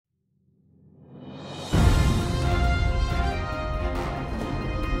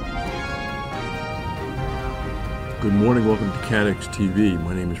Good morning, welcome to CATEX TV.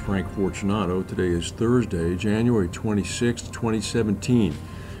 My name is Frank Fortunato. Today is Thursday, January 26, 2017.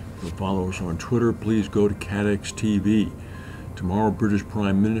 For followers on Twitter, please go to CATEX TV. Tomorrow, British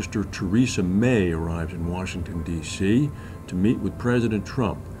Prime Minister Theresa May arrives in Washington, D.C. to meet with President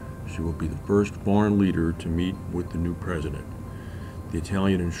Trump. She will be the first foreign leader to meet with the new president. The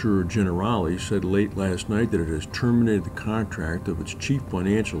Italian insurer Generali said late last night that it has terminated the contract of its chief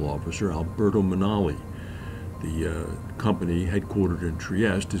financial officer, Alberto Minali. The company, headquartered in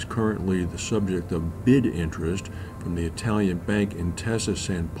Trieste, is currently the subject of bid interest from the Italian bank Intesa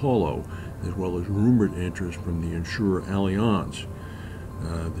Sanpaolo, as well as rumored interest from the insurer Allianz.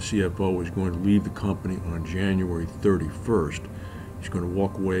 The CFO is going to leave the company on January 31st. He's going to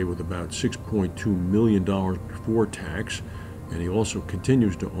walk away with about $6.2 million before tax, and he also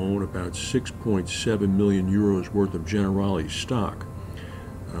continues to own about 6.7 million euros worth of Generali stock.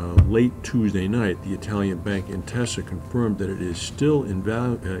 Late Tuesday night, the Italian bank Intesa confirmed that it is still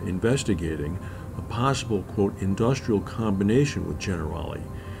investigating a possible, quote, industrial combination with Generali,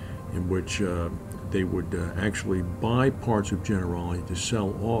 in which they would actually buy parts of Generali to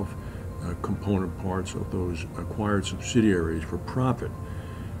sell off component parts of those acquired subsidiaries for profit.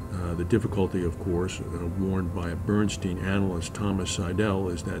 The difficulty, of course, warned by a Bernstein analyst, Thomas Seidel,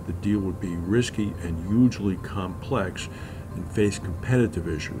 is that the deal would be risky and hugely complex and face competitive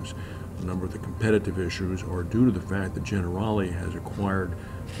issues. A number of the competitive issues are due to the fact that Generali has acquired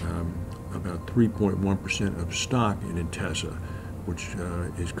about 3.1% of stock in Intesa, which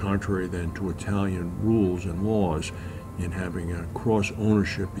is contrary then to Italian rules and laws in having a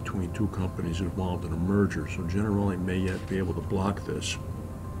cross-ownership between two companies involved in a merger. So Generali may yet be able to block this.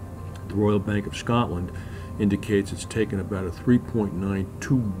 The Royal Bank of Scotland indicates it's taken about a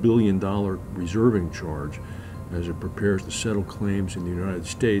 $3.92 billion reserving charge as it prepares to settle claims in the United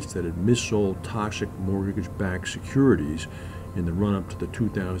States that it missold toxic mortgage-backed securities in the run-up to the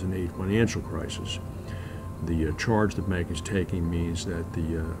 2008 financial crisis. The charge the bank is taking means that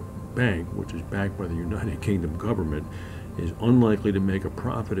the bank, which is backed by the United Kingdom government, is unlikely to make a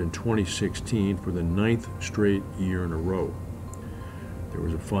profit in 2016 for the 9th straight year in a row. There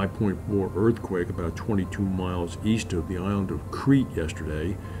was a 5.4 earthquake about 22 miles east of the island of Crete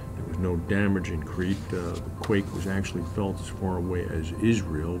yesterday. There was no damage in Crete. The quake was actually felt as far away as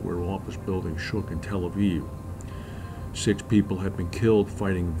Israel, where office buildings shook in Tel Aviv. 6 people have been killed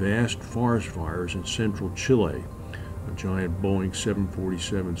fighting vast forest fires in central Chile. A giant Boeing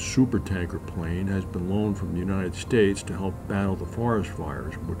 747 supertanker plane has been loaned from the United States to help battle the forest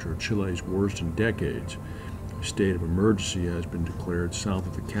fires, which are Chile's worst in decades. A state of emergency has been declared south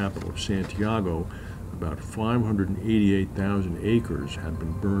of the capital of Santiago. About 588,000 acres have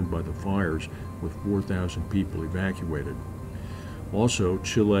been burned by the fires, with 4,000 people evacuated. Also,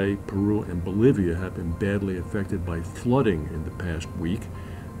 Chile, Peru, and Bolivia have been badly affected by flooding in the past week.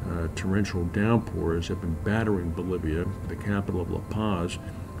 Torrential downpours have been battering Bolivia. The capital of La Paz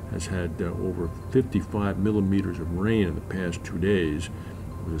has had over 55 millimeters of rain in the past 2 days.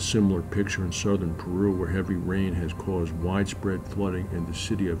 There was a similar picture in southern Peru, where heavy rain has caused widespread flooding in the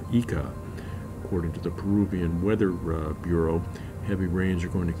city of Ica. According to the Peruvian Weather Bureau, heavy rains are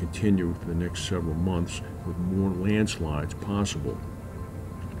going to continue for the next several months, with more landslides possible.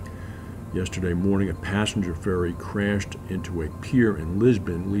 Yesterday morning, a passenger ferry crashed into a pier in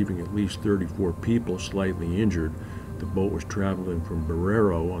Lisbon, leaving at least 34 people slightly injured. The boat was traveling from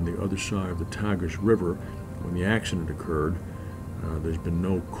Barreiro on the other side of the Tagus River when the accident occurred. There's been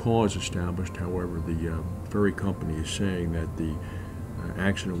no cause established. However, the ferry company is saying that the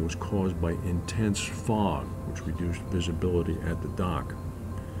accident was caused by intense fog, which reduced visibility at the dock.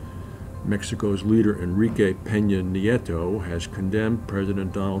 Mexico's leader Enrique Peña Nieto has condemned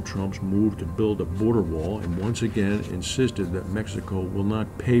President Donald Trump's move to build a border wall and once again insisted that Mexico will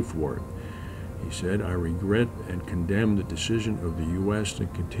not pay for it. He said, "I regret and condemn the decision of the U.S. to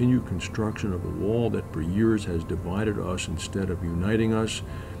continue construction of a wall that for years has divided us instead of uniting us.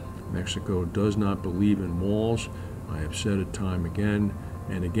 Mexico does not believe in walls. I have said it time again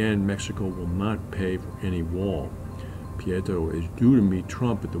and again, Mexico will not pay for any wall." Nieto is due to meet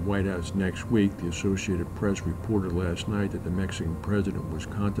Trump at the White House next week. The Associated Press reported last night that the Mexican president was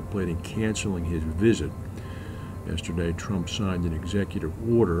contemplating canceling his visit. Yesterday, Trump signed an executive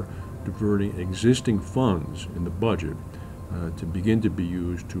order diverting existing funds in the budget to begin to be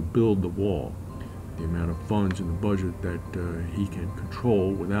used to build the wall. The amount of funds in the budget that he can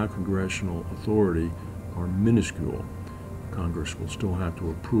control without congressional authority are minuscule. Congress will still have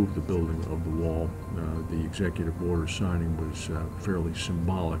to approve the building of the wall. The executive order signing was fairly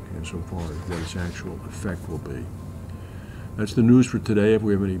symbolic insofar as what its actual effect will be. That's the news for today. If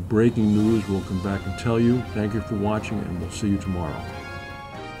we have any breaking news, we'll come back and tell you. Thank you for watching, and we'll see you tomorrow.